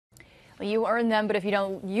You earn them, but if you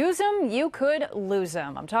don't use them, you could lose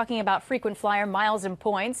them. I'm talking about frequent flyer miles and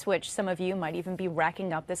points, which some of you might even be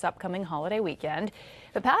racking up this upcoming holiday weekend.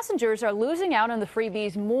 The passengers are losing out on the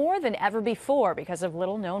freebies more than ever before because of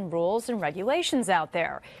little-known rules and regulations out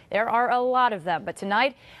there. There are a lot of them, but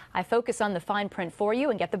tonight I focus on the fine print for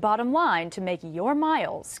you and get the bottom line to make your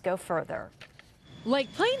miles go further.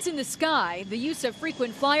 Like planes in the sky, the use of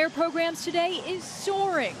frequent flyer programs today is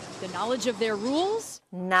soaring. The knowledge of their rules?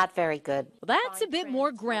 Not very good. Well, that's a bit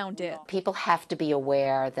more grounded. People have to be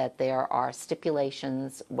aware that there are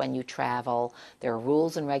stipulations when you travel. There are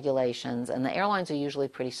rules and regulations, and the airlines are usually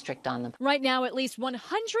pretty strict on them. Right now, at least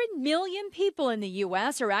 100 million people in the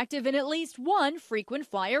U.S. are active in at least one frequent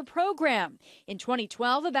flyer program. In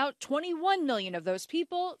 2012, about 21 million of those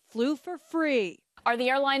people flew for free. Are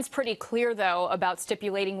the airlines pretty clear, though, about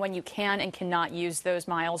stipulating when you can and cannot use those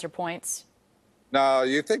miles or points? No,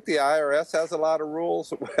 you think the IRS has a lot of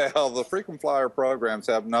rules? Well, the frequent flyer programs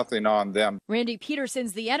have nothing on them. Randy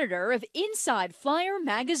Peterson's the editor of Inside Flyer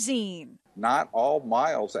magazine. Not all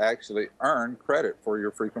miles actually earn credit for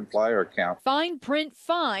your frequent flyer account. Fine print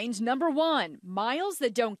find number one, miles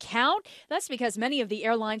that don't count. That's because many of the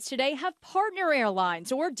airlines today have partner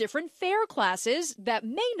airlines or different fare classes that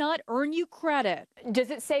may not earn you credit.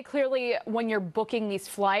 Does it say clearly when you're booking these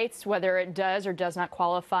flights whether it does or does not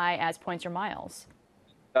qualify as points or miles?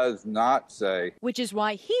 Does not say. Which is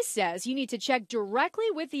why he says you need to check directly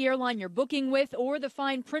with the airline you're booking with or the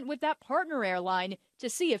fine print with that partner airline to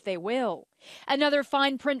see if they will. Another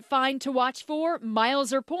fine print find to watch for,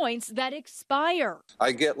 miles or points that expire.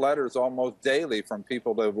 I get letters almost daily from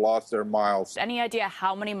people that have lost their miles. Any idea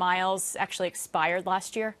how many miles actually expired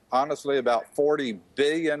last year? Honestly, about 40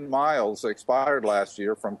 billion miles expired last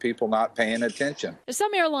year from people not paying attention.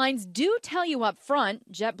 Some airlines do tell you up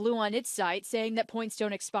front, JetBlue on its site saying that points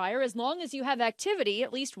don't expire as long as you have activity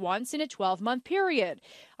at least once in a 12-month period.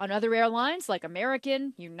 On other airlines like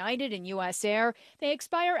American, United, and U.S. Air, they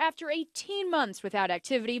expire after 18 months without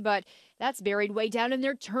activity, but that's buried way down in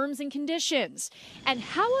their terms and conditions. And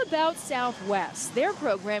how about Southwest? Their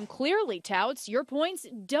program clearly touts your points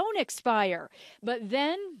don't expire. But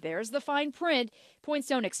then there's the fine print. Points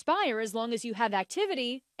don't expire as long as you have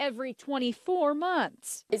activity every 24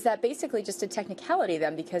 months. Is that basically just a technicality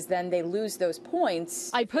then, because then they lose those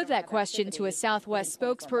points? I put that question to a Southwest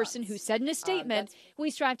spokesperson who said in a statement,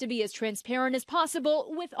 we strive to be as transparent as possible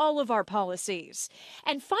with all of our policies.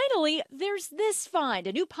 And finally, there's this find,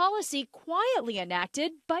 a new policy quietly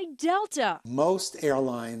enacted by Delta. Most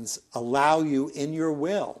airlines allow you in your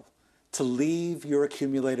will to leave your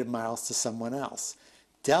accumulated miles to someone else.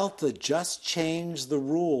 Delta just changed the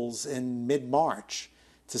rules in mid-March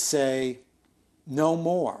to say no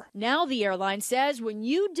more. Now the airline says when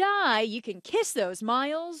you die, you can kiss those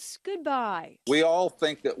miles goodbye. We all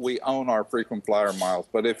think that we own our frequent flyer miles,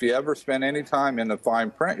 but if you ever spend any time in the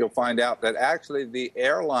fine print, you'll find out that actually the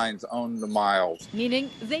airlines own the miles.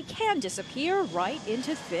 Meaning they can disappear right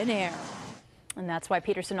into thin air. And that's why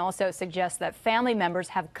Peterson also suggests that family members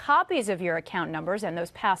have copies of your account numbers and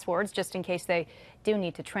those passwords just in case they do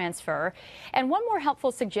need to transfer. And one more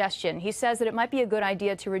helpful suggestion, he says that it might be a good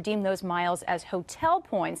idea to redeem those miles as hotel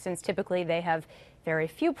points since typically they have very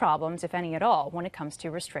few problems, if any at all, when it comes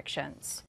to restrictions.